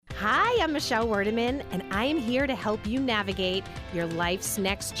I'm Michelle Werdeman, and I am here to help you navigate your life's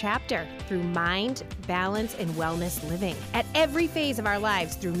next chapter through mind, balance, and wellness living. At every phase of our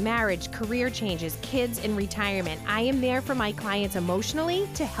lives, through marriage, career changes, kids, and retirement, I am there for my clients emotionally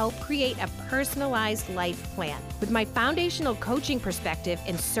to help create a personalized life plan. With my foundational coaching perspective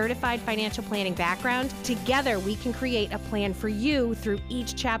and certified financial planning background, together we can create a plan for you through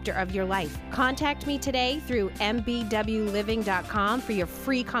each chapter of your life. Contact me today through mbwliving.com for your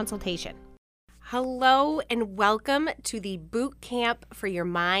free consultation. Hello and welcome to the Boot Camp for Your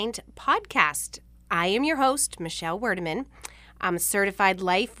Mind podcast. I am your host, Michelle Werdeman. I'm a certified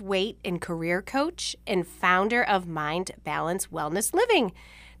life, weight, and career coach and founder of Mind Balance Wellness Living.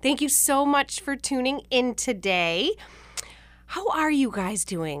 Thank you so much for tuning in today. How are you guys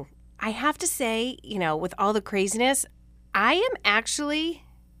doing? I have to say, with all the craziness, I am actually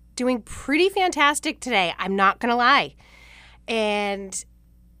doing pretty fantastic today. I'm not going to lie. And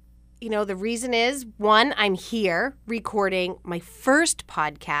the reason is, one, I'm here recording my first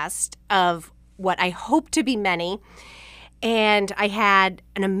podcast of what I hope to be many. And I had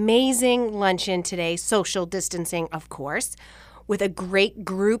an amazing luncheon today, social distancing, of course, with a great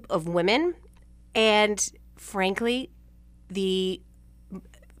group of women. And frankly, the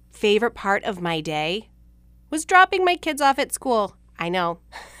favorite part of my day was dropping my kids off at school. I know.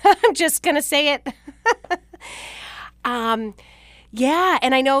 I'm just going to say it. Yeah,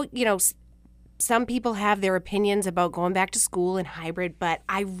 and I know, some people have their opinions about going back to school and hybrid, but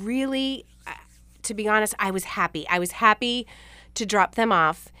I really, to be honest, I was happy. I was happy to drop them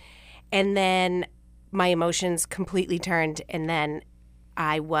off, and then my emotions completely turned, and then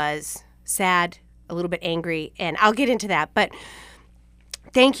I was sad, a little bit angry, and I'll get into that, but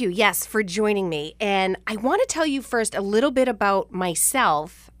thank you, yes, for joining me. And I want to tell you first a little bit about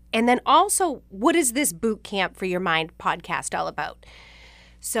myself, and then also, what is this Boot Camp for Your Mind podcast all about?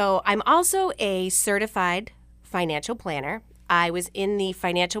 So I'm also a certified financial planner. I was in the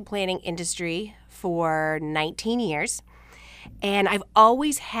financial planning industry for 19 years, and I've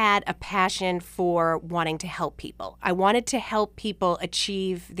always had a passion for wanting to help people. I wanted to help people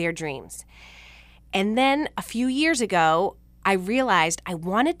achieve their dreams. And then a few years ago, I realized I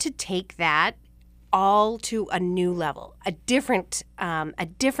wanted to take that all to a new level, a different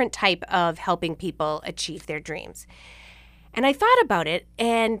type of helping people achieve their dreams. And I thought about it,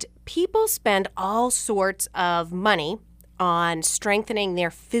 and people spend all sorts of money on strengthening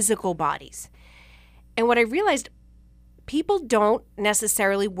their physical bodies. And what I realized, people don't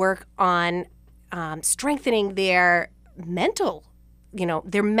necessarily work on strengthening their mental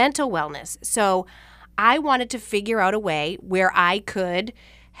wellness. So I wanted to figure out a way where I could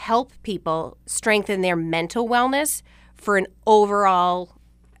help people strengthen their mental wellness for an overall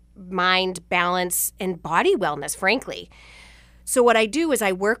mind balance and body wellness, frankly. So what I do is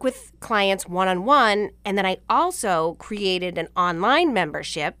I work with clients one-on-one, and then I also created an online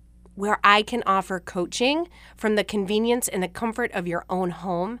membership where I can offer coaching from the convenience and the comfort of your own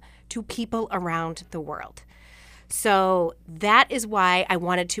home to people around the world. So that is why I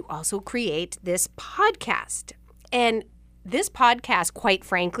wanted to also create this podcast. And this podcast, quite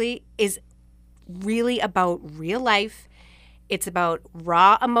frankly, is really about real life. It's about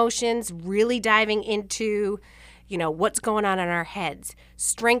raw emotions, really diving into, what's going on in our heads,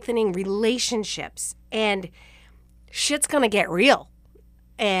 strengthening relationships, and shit's going to get real.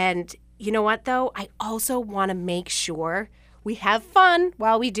 And you know what, though? I also want to make sure we have fun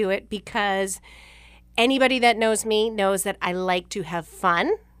while we do it, because anybody that knows me knows that I like to have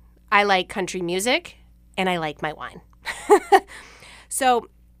fun. I like country music, and I like my wine. So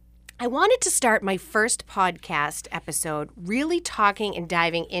I wanted to start my first podcast episode really talking and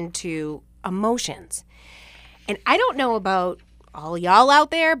diving into emotions. And I don't know about all y'all out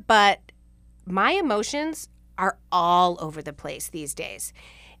there, but my emotions are all over the place these days.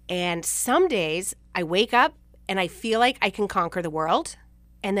 And some days I wake up and I feel like I can conquer the world.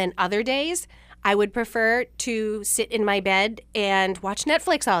 And then other days I would prefer to sit in my bed and watch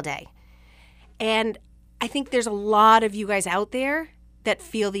Netflix all day. And I think there's a lot of you guys out there that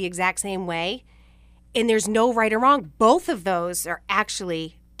feel the exact same way. And there's no right or wrong. Both of those are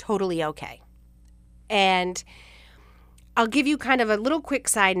actually totally okay. And I'll give you kind of a little quick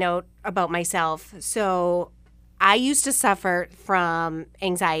side note about myself. So I used to suffer from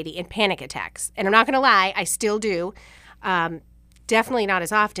anxiety and panic attacks. And I'm not going to lie, I still do. Definitely not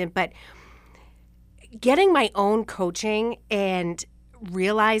as often. But getting my own coaching and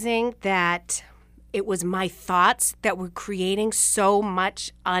realizing that it was my thoughts that were creating so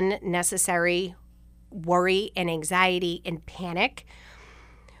much unnecessary worry and anxiety and panic.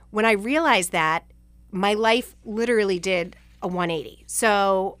 When I realized that, my life literally did a 180.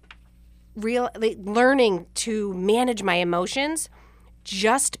 So learning to manage my emotions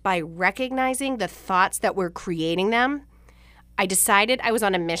just by recognizing the thoughts that were creating them. I decided I was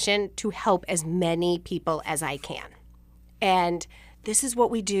on a mission to help as many people as I can. And this is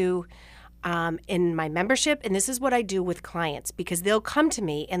what we do in my membership, and this is what I do with clients, because they'll come to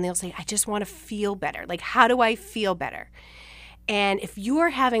me and they'll say, I just want to feel better. Like, how do I feel better? And if you are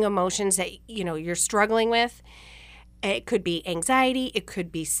having emotions that, you're struggling with, it could be anxiety, it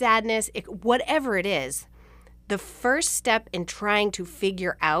could be sadness, whatever it is, the first step in trying to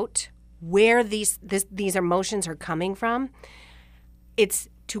figure out where these emotions are coming from, it's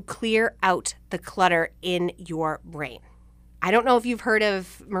to clear out the clutter in your brain. I don't know if you've heard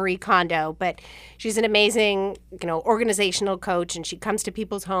of Marie Kondo, but she's an amazing, organizational coach, and she comes to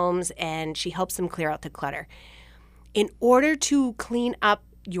people's homes and she helps them clear out the clutter. In order to clean up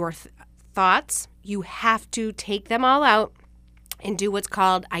your thoughts, you have to take them all out and do what's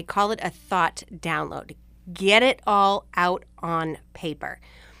called, I call it a thought download. Get it all out on paper.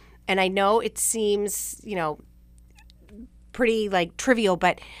 And I know it seems, pretty trivial,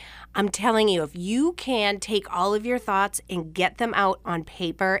 but I'm telling you, if you can take all of your thoughts and get them out on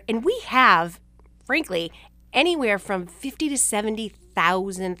paper, and we have, frankly, anywhere from 50 to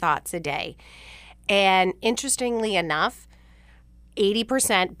 70,000 thoughts a day. And interestingly enough,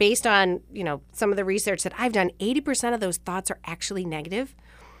 80%, based on, some of the research that I've done, 80% of those thoughts are actually negative.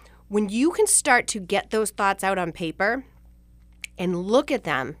 When you can start to get those thoughts out on paper and look at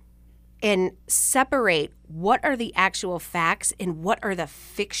them and separate what are the actual facts and what are the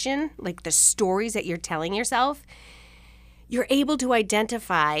fiction, like the stories that you're telling yourself, you're able to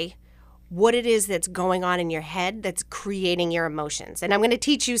identify what it is that's going on in your head that's creating your emotions. And I'm going to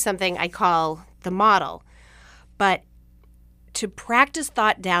teach you something I call the model. But to practice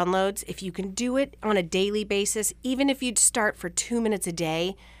thought downloads, if you can do it on a daily basis, even if you'd start for 2 minutes a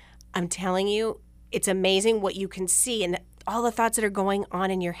day, I'm telling you, it's amazing what you can see and all the thoughts that are going on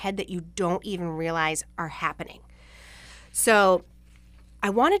in your head that you don't even realize are happening. So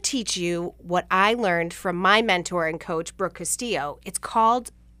I want to teach you what I learned from my mentor and coach, Brooke Castillo. It's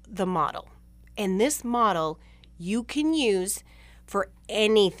called the model. And this model you can use for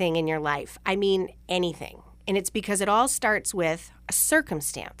anything in your life. I mean, anything. And it's because it all starts with a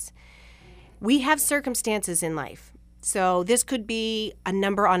circumstance. We have circumstances in life. So this could be a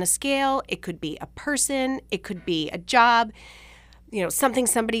number on a scale. It could be a person. It could be a job, something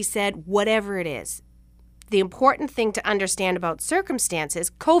somebody said, whatever it is. The important thing to understand about circumstances,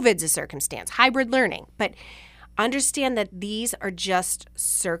 COVID's a circumstance, hybrid learning, but understand that these are just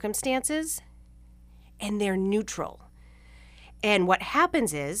circumstances and they're neutral. And what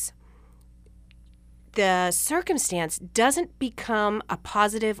happens is the circumstance doesn't become a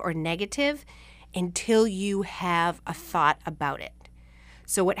positive or negative until you have a thought about it.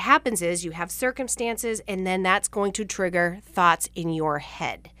 So what happens is you have circumstances, and then that's going to trigger thoughts in your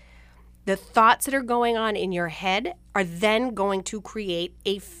head. The thoughts that are going on in your head are then going to create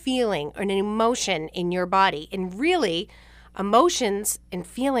a feeling or an emotion in your body. And really, emotions and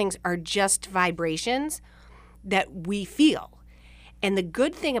feelings are just vibrations that we feel. And the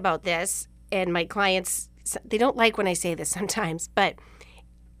good thing about this, and my clients, they don't like when I say this sometimes, but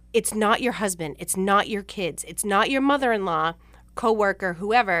it's not your husband, it's not your kids, it's not your mother-in-law, coworker,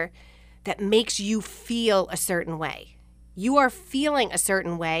 whoever, that makes you feel a certain way. You are feeling a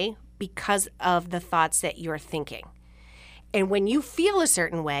certain way because of the thoughts that you're thinking. And when you feel a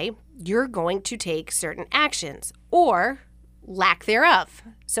certain way, you're going to take certain actions or lack thereof.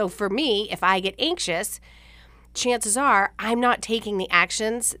 So for me, if I get anxious, chances are I'm not taking the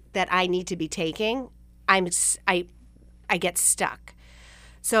actions that I need to be taking. I get stuck.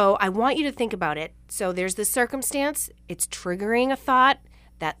 So I want you to think about it. So there's the circumstance. It's triggering a thought.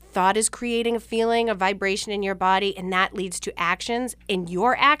 That thought is creating a feeling, a vibration in your body, and that leads to actions. And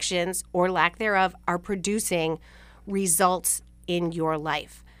your actions, or lack thereof, are producing results in your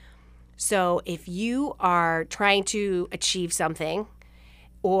life. So if you are trying to achieve something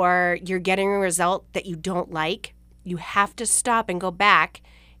or you're getting a result that you don't like, you have to stop and go back,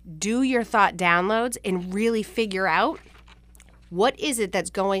 do your thought downloads, and really figure out what is it that's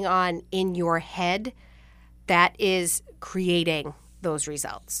going on in your head that is creating those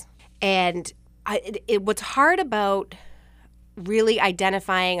results. And what's hard about really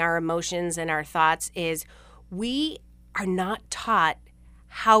identifying our emotions and our thoughts is we are not taught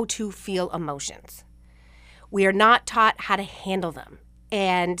how to feel emotions. We are not taught how to handle them.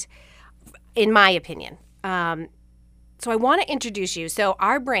 And in my opinion, so I want to introduce you. So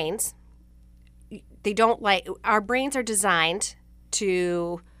our brains, our brains are designed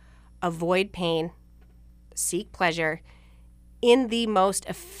to avoid pain, seek pleasure, in the most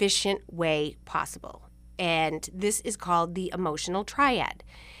efficient way possible. And this is called the emotional triad.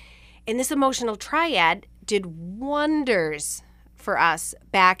 And this emotional triad did wonders for us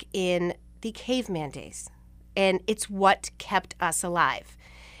back in the caveman days. And it's what kept us alive.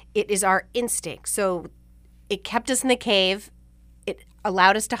 It is our instinct. So it kept us in the cave. It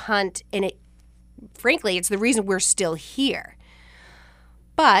allowed us to hunt. And frankly, it's the reason we're still here.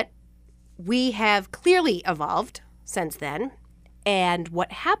 But we have clearly evolved since then. And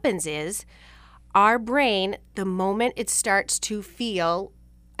what happens is our brain, the moment it starts to feel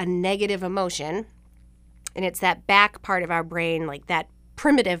a negative emotion, and it's that back part of our brain, like that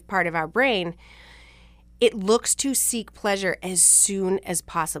primitive part of our brain, it looks to seek pleasure as soon as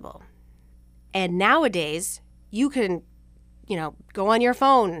possible. And nowadays, you can, go on your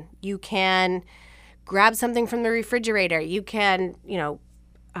phone. You can grab something from the refrigerator. You can,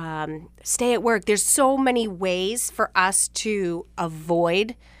 stay at work. There's so many ways for us to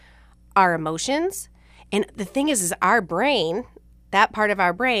avoid our emotions. And the thing is our brain, that part of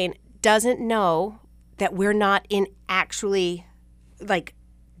our brain, doesn't know that we're not in actually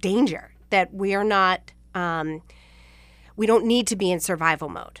danger, that we are not, we don't need to be in survival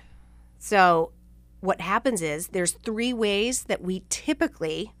mode. So what happens is there's 3 ways that we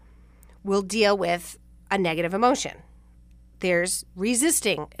typically will deal with a negative emotion. There's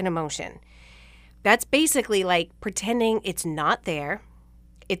resisting an emotion. That's basically like pretending it's not there.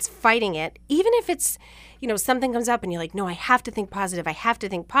 It's fighting it. Even if it's, something comes up and you're like, no, I have to think positive. I have to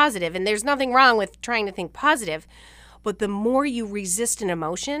think positive. And there's nothing wrong with trying to think positive. But the more you resist an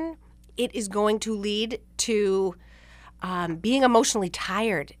emotion, it is going to lead to being emotionally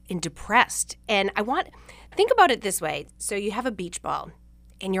tired and depressed. And think about it this way. So you have a beach ball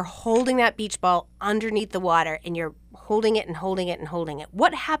and you're holding that beach ball underneath the water and you're holding it and holding it and holding it.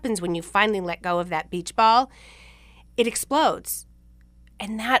 What happens when you finally let go of that beach ball? It explodes.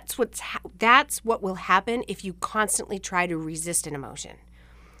 And that's what will happen if you constantly try to resist an emotion.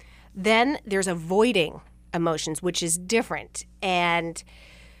 Then there's avoiding emotions, which is different. And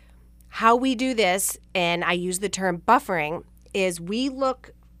how we do this, and I use the term buffering, is we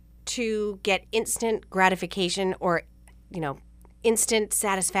look to get instant gratification or, instant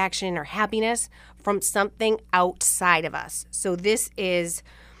satisfaction or happiness from something outside of us. So this is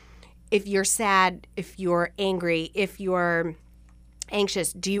if you're sad, if you're angry, if you're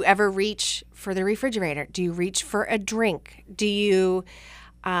anxious, do you ever reach for the refrigerator? Do you reach for a drink? Do you,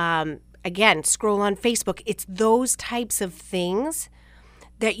 scroll on Facebook? It's those types of things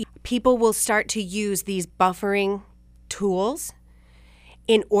that people will start to use these buffering tools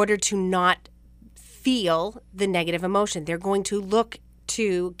in order to not feel the negative emotion. They're going to look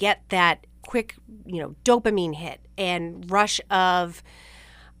to get that quick, dopamine hit and rush of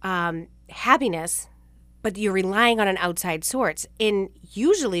happiness, but you're relying on an outside source. And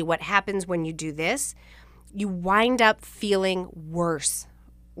usually what happens when you do this, you wind up feeling worse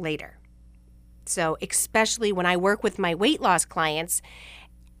later. So especially when I work with my weight loss clients,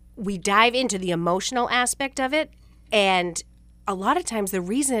 we dive into the emotional aspect of it. And a lot of times the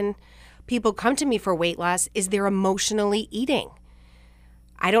reason people come to me for weight loss is they're emotionally eating.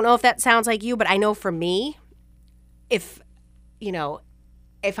 I don't know if that sounds like you, but I know for me, if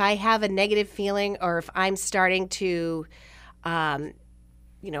I have a negative feeling or if I'm starting to,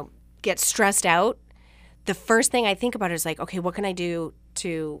 get stressed out, the first thing I think about is like, okay, what can I do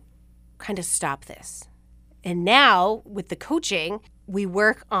to kind of stop this? And now with the coaching, we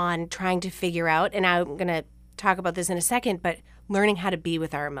work on trying to figure out, and I'm going to talk about this in a second, but learning how to be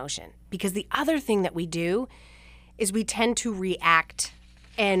with our emotion. Because the other thing that we do is we tend to react.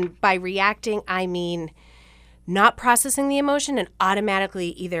 And by reacting, I mean not processing the emotion and automatically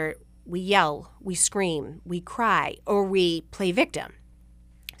either we yell, we scream, we cry, or we play victim.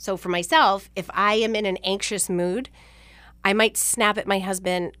 So for myself, if I am in an anxious mood, I might snap at my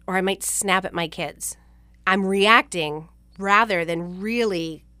husband or I might snap at my kids. I'm reacting rather than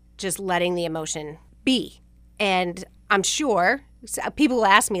really just letting the emotion be. And I'm sure people will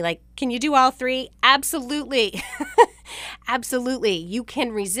ask me, like, can you do all 3? Absolutely. Absolutely. You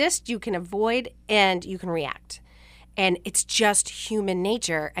can resist, you can avoid, and you can react. And it's just human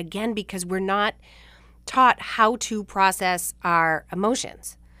nature, again, because we're not taught how to process our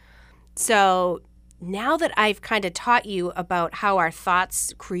emotions. So now that I've kind of taught you about how our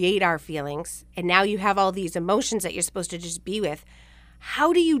thoughts create our feelings, and now you have all these emotions that you're supposed to just be with,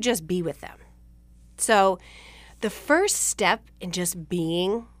 how do you just be with them? So the first step in just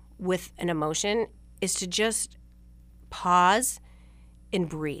being with an emotion is to just pause and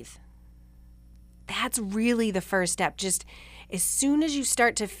breathe. That's really the first step. Just as soon as you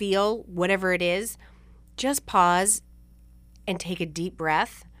start to feel whatever it is, just pause and take a deep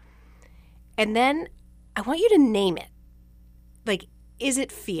breath. And then I want you to name it. Like, is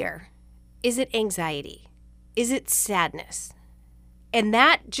it fear? Is it anxiety? Is it sadness? And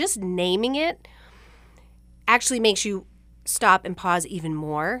that, just naming it, actually makes you stop and pause even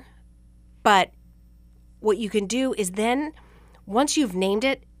more. But what you can do is then, once you've named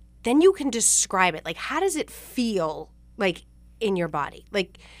it, then you can describe it. Like, how does it feel like in your body?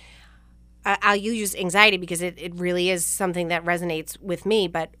 Like, I'll use anxiety because it really is something that resonates with me.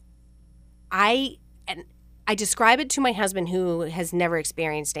 But I describe it to my husband, who has never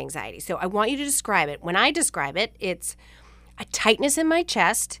experienced anxiety. So I want you to describe it. When I describe it, it's a tightness in my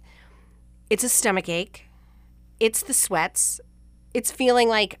chest. It's a stomach ache. It's the sweats. It's feeling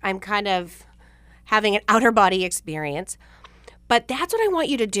like I'm kind of having an outer body experience. But that's what I want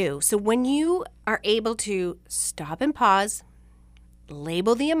you to do. So when you are able to stop and pause,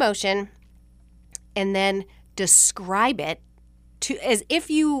 label the emotion, and then describe it as if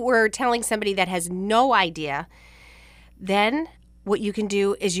you were telling somebody that has no idea, then what you can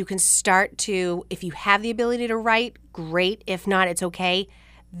do is you can start to, if you have the ability to write, great. If not, it's okay.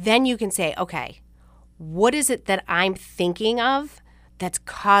 Then you can say, okay, what is it that I'm thinking of that's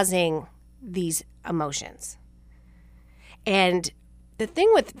causing these emotions? And the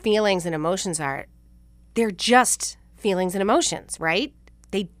thing with feelings and emotions are, they're just feelings and emotions, right?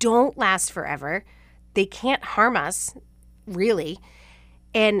 They don't last forever. They can't harm us, really.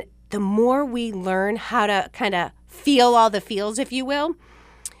 And the more we learn how to kind of feel all the feels, if you will,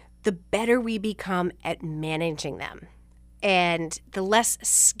 the better we become at managing them. And the less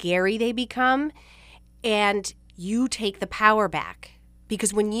scary they become, and you take the power back.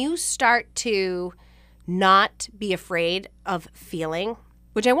 Because when you start to not be afraid of feeling,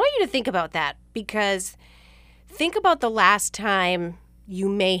 which I want you to think about that, because think about the last time you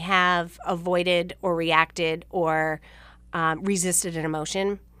may have avoided or reacted or resisted an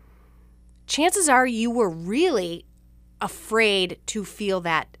emotion. Chances are you were really afraid to feel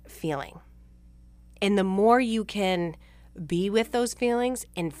that feeling. And the more you can be with those feelings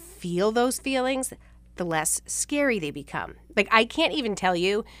and feel those feelings, the less scary they become. Like, I can't even tell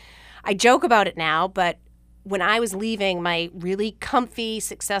you, I joke about it now, but when I was leaving my really comfy,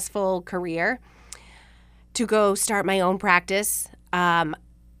 successful career to go start my own practice,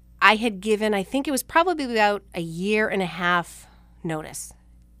 I had given, I think it was probably about a year and a half notice.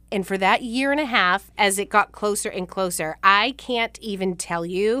 And for that year and a half, as it got closer and closer, I can't even tell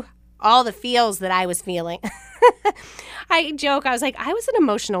you all the feels that I was feeling. I joke, I was like, I was an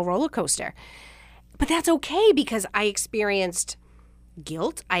emotional roller coaster. But that's okay, because I experienced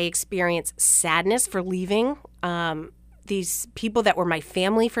guilt. I experienced sadness for leaving these people that were my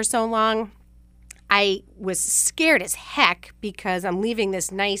family for so long. I was scared as heck because I'm leaving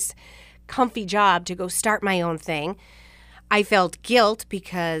this nice, comfy job to go start my own thing. I felt guilt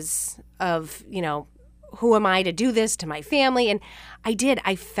because of, who am I to do this to my family? And I did.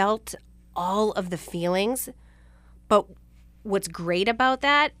 I felt all of the feelings. But what's great about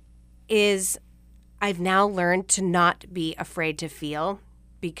that is I've now learned to not be afraid to feel,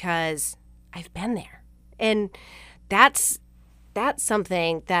 because I've been there. And that's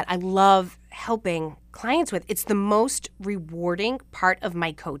something that I love helping clients with. It's the most rewarding part of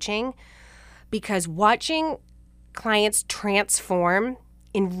my coaching, because watching clients transform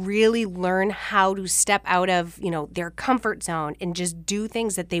and really learn how to step out of, their comfort zone and just do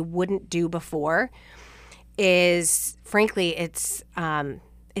things that they wouldn't do before is, frankly, it's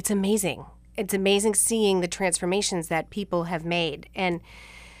amazing. It's amazing seeing the transformations that people have made. And,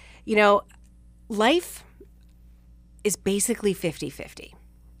 life is basically 50-50.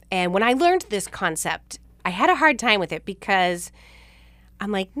 And when I learned this concept, I had a hard time with it, because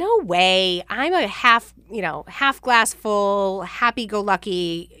I'm like, no way. I'm a half glass full,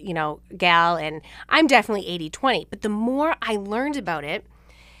 happy-go-lucky, gal, and I'm definitely 80-20. But the more I learned about it,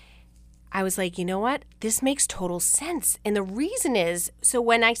 I was like, you know what? This makes total sense. And the reason is, so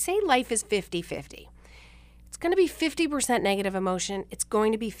when I say life is 50-50, it's going to be 50% negative emotion. It's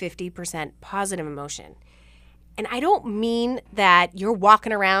going to be 50% positive emotion. And I don't mean that you're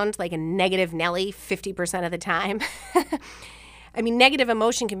walking around like a negative Nelly 50% of the time. I mean, negative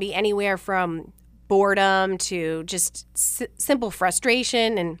emotion can be anywhere from boredom to just simple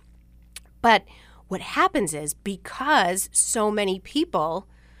frustration. But what happens is, because so many people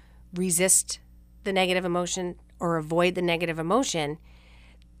resist the negative emotion or avoid the negative emotion,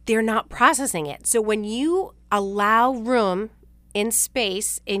 they're not processing it. So when you allow room in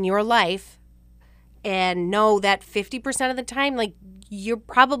space in your life and know that 50% of the time, like, you're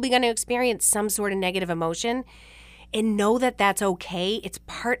probably going to experience some sort of negative emotion, and know that that's okay. It's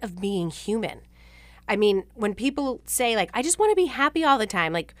part of being human. I mean, when people say, like, I just want to be happy all the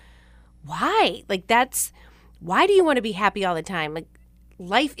time, like, why? Like, why do you want to be happy all the time? Like,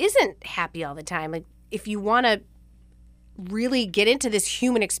 life isn't happy all the time. Like, if you want to really get into this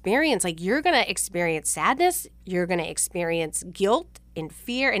human experience, like, you're going to experience sadness, you're going to experience guilt and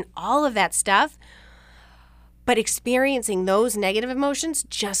fear and all of that stuff. But experiencing those negative emotions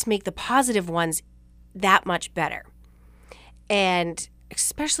just make the positive ones that much better. And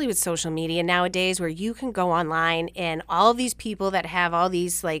especially with social media nowadays, where you can go online and all of these people that have all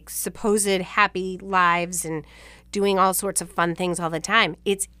these like supposed happy lives and doing all sorts of fun things all the time,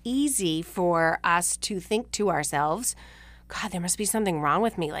 it's easy for us to think to ourselves, God, there must be something wrong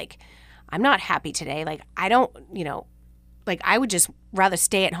with me. Like, I'm not happy today. Like, I don't, like, I would just rather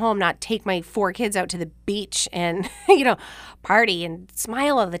stay at home, not take my 4 kids out to the beach and, party and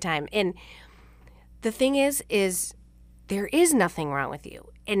smile all the time. And the thing is there is nothing wrong with you.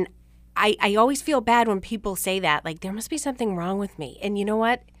 And I always feel bad when people say that, like, there must be something wrong with me. And you know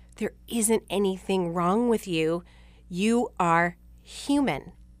what? There isn't anything wrong with you. You are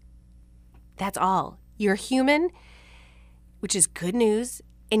human. That's all. You're human, which is good news,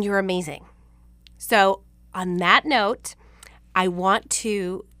 and you're amazing. So on that note, I want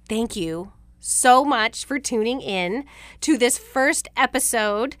to thank you so much for tuning in to this first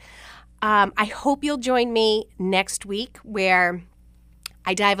episode. I hope you'll join me next week, where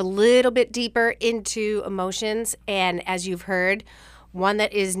I dive a little bit deeper into emotions. And as you've heard, one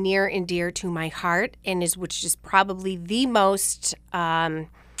that is near and dear to my heart, and which is probably the most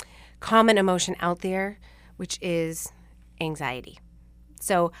common emotion out there, which is anxiety.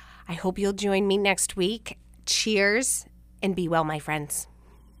 So I hope you'll join me next week. Cheers and be well, my friends.